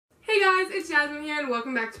it's Jasmine here and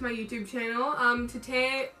welcome back to my YouTube channel.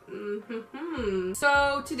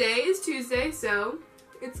 So today is Tuesday, so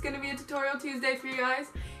it's gonna be a tutorial Tuesday for you guys.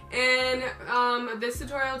 And this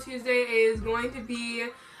tutorial Tuesday is going to be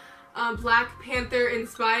Black Panther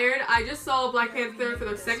inspired. I just saw Black Panther for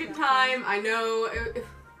the second time. I know,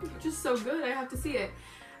 it's just so good, I have to see it.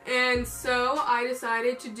 And so I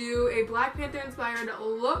decided to do a Black Panther inspired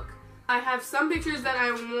look. I have some pictures that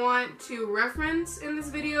I want to reference in this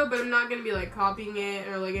video, but I'm not going to be like copying it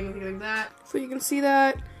or like anything like that. So you can see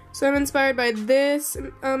that. So I'm inspired by this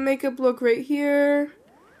makeup look right here.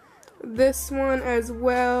 This one as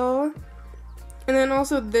well. And then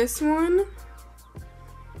also this one.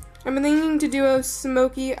 I've been thinking to do a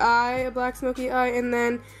smoky eye, a black smoky eye, and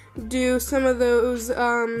then do some of those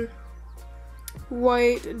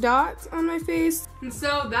white dots on my face. And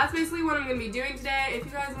so that's basically what I'm going to be doing today. If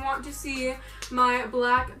you guys want to see my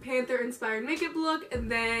Black Panther inspired makeup look,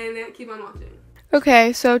 then keep on watching.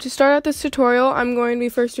 Okay, so to start out this tutorial, I'm going to be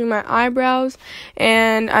first doing my eyebrows,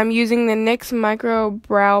 and I'm using the NYX Micro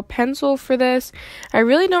Brow Pencil for this. I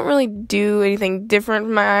really don't do anything different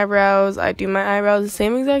for my eyebrows. I do my eyebrows the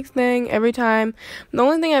same exact thing every time. The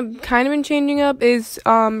only thing I've kind of been changing up is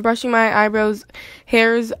brushing my eyebrows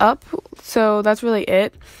hairs up, so that's really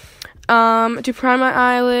it. To prime my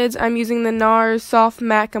eyelids, I'm using the NARS Soft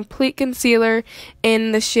Matte Complete Concealer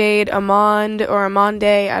in the shade Amande or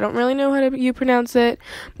Amande. I don't really know how you pronounce it,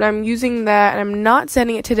 but I'm using that, and I'm not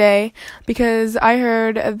setting it today because I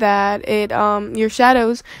heard that it your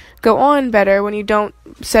shadows go on better when you don't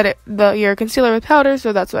set your concealer with powder,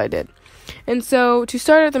 so that's what I did. And so to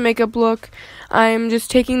start out the makeup look, I'm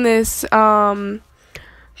just taking this kind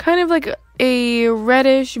of like a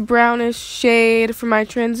reddish brownish shade for my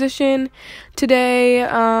transition today,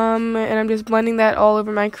 and I'm just blending that all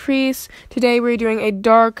over my crease. Today we're doing a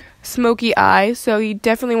dark smoky eye, so you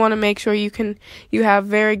definitely want to make sure you have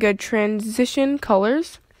very good transition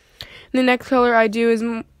colors. The next color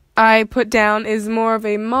I put down is more of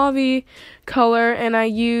a mauve color, and I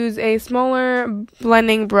use a smaller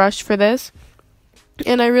blending brush for this.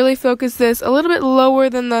 And I really focus this a little bit lower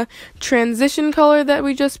than the transition color that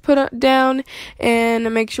we just put down,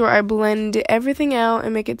 and make sure I blend everything out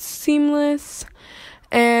and make it seamless.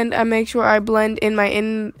 And I make sure I blend in my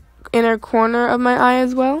inner corner of my eye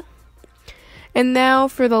as well. And now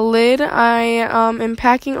for the lid, I am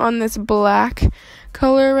packing on this black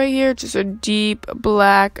color right here, just a deep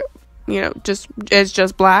black, it's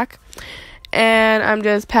just black. And I'm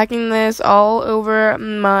just packing this all over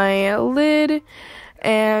my lid,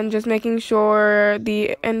 and just making sure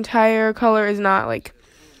the entire color is not like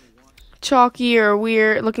chalky or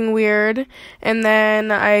looking weird. And then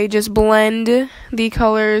I just blend the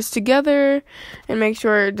colors together and make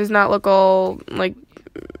sure it does not look all like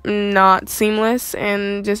not seamless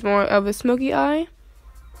and just more of a smoky eye.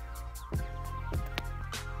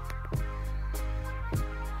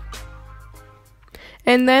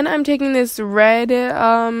 And then I'm taking this red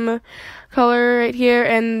color right here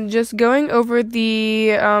and just going over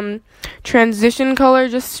the transition color,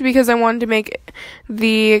 just because I wanted to make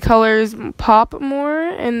the colors pop more.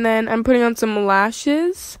 And then I'm putting on some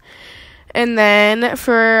lashes. And then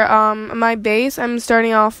for my base, I'm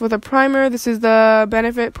starting off with a primer. This is the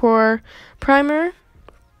Benefit Pore Primer.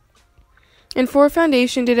 And for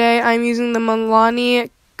foundation today, I'm using the Milani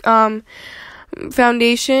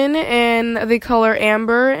foundation and the color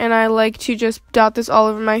Amber, and I like to just dot this all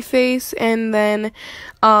over my face, and then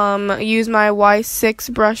use my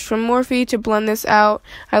Y6 brush from Morphe to blend this out.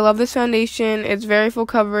 I love this foundation. It's very full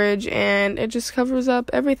coverage, and it just covers up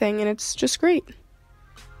everything, and it's just great.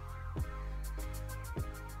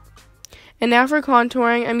 And now for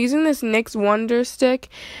contouring, I'm using this NYX Wonder Stick,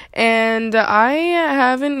 and I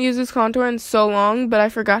haven't used this contour in so long, but I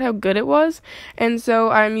forgot how good it was, and so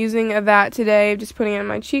I'm using that today, just putting it in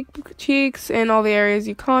my cheeks and all the areas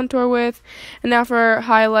you contour with. And now for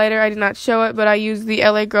highlighter, I did not show it, but I used the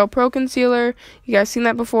LA Girl Pro Concealer. You guys seen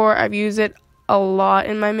that before. I've used it a lot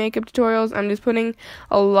in my makeup tutorials. I'm just putting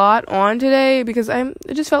a lot on today because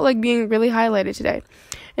it just felt like being really highlighted today.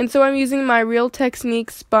 And so I'm using my Real Technique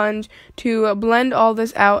sponge to blend all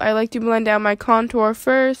this out. I like to blend out my contour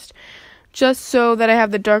first, just so that I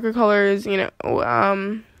have the darker colors,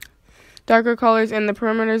 darker colors in the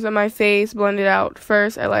perimeters of my face blended out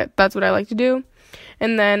first. That's what I like to do.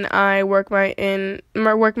 And then I work my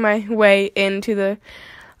way into the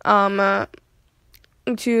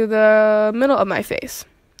to the middle of my face.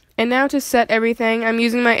 And now to set everything, I'm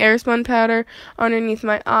using my Airspun powder underneath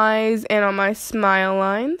my eyes and on my smile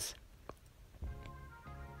lines.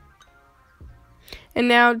 And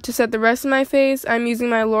now to set the rest of my face, I'm using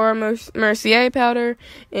my Laura Mercier powder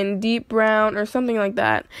in deep brown or something like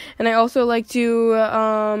that. And I also like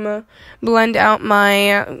to blend out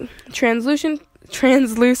my translucent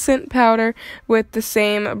powder with the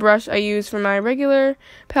same brush I use for my regular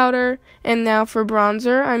powder. And now for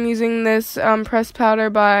bronzer, I'm using this pressed powder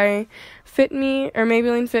by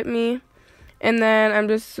Maybelline Fit Me. And then I'm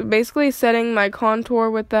just basically setting my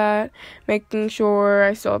contour with that, making sure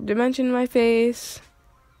I still have dimension in my face.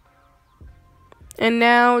 And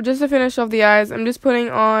now, just to finish off the eyes, I'm just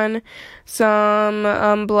putting on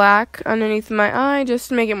some black underneath my eye, just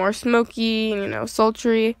to make it more smoky and,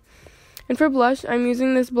 sultry. And for blush, I'm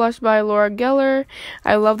using this blush by Laura Geller.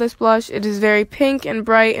 I love this blush. It is very pink and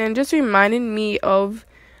bright, and it just reminded me of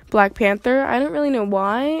Black Panther. I don't really know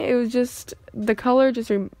why. It was just, the color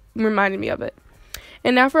just reminded me of it.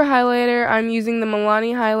 And now for highlighter, I'm using the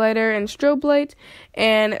Milani highlighter in Strobe Light,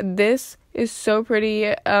 and this is so pretty.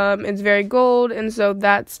 It's very gold, and so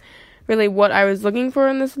that's really what I was looking for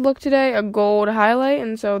in this look today, a gold highlight,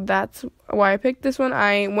 and so that's why I picked this one.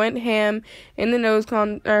 I went ham in the nose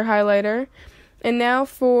highlighter. And now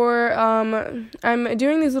for, I'm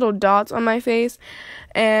doing these little dots on my face,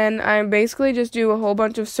 and I basically just do a whole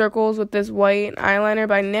bunch of circles with this white eyeliner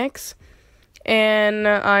by NYX. And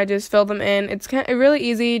I just fill them in. It's really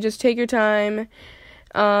easy. Just take your time.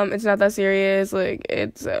 It's not that serious.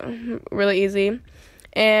 It's really easy.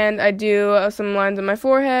 And I do some lines on my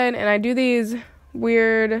forehead. And I do these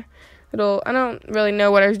weird little, I don't really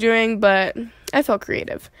know what I was doing, but I felt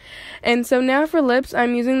creative. And so now for lips,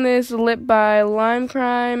 I'm using this lip by Lime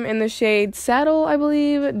Crime in the shade Saddle, I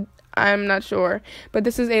believe. I'm not sure. But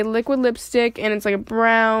this is a liquid lipstick, and it's like a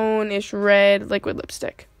brownish red liquid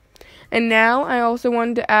lipstick. And now I also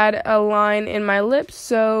wanted to add a line in my lips,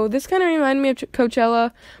 so this kind of reminded me of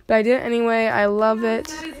Coachella, but I did it anyway. I love it.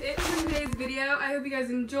 That is it for today's video. I hope you guys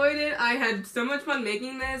enjoyed it. I had so much fun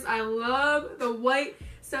making this. I love the white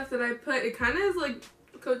stuff that I put. It kind of is like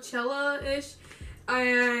Coachella-ish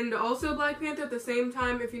and also Black Panther at the same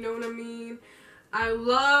time, if you know what I mean. I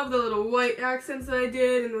love the little white accents that I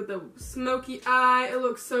did, and with the smoky eye, it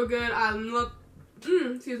looks so good.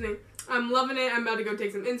 I'm loving it. I'm about to go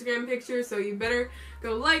take some Instagram pictures, so you better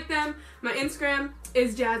go like them. My Instagram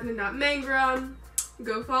is jasmine.mangra.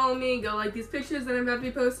 Go follow me. Go like these pictures that I'm about to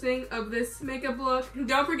be posting of this makeup look.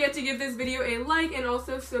 Don't forget to give this video a like and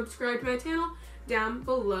also subscribe to my channel down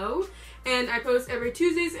below. And I post every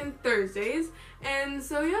Tuesdays and Thursdays. And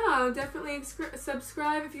so yeah, definitely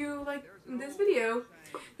subscribe if you like this video.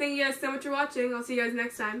 Thank you guys so much for watching. I'll see you guys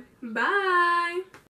next time. Bye!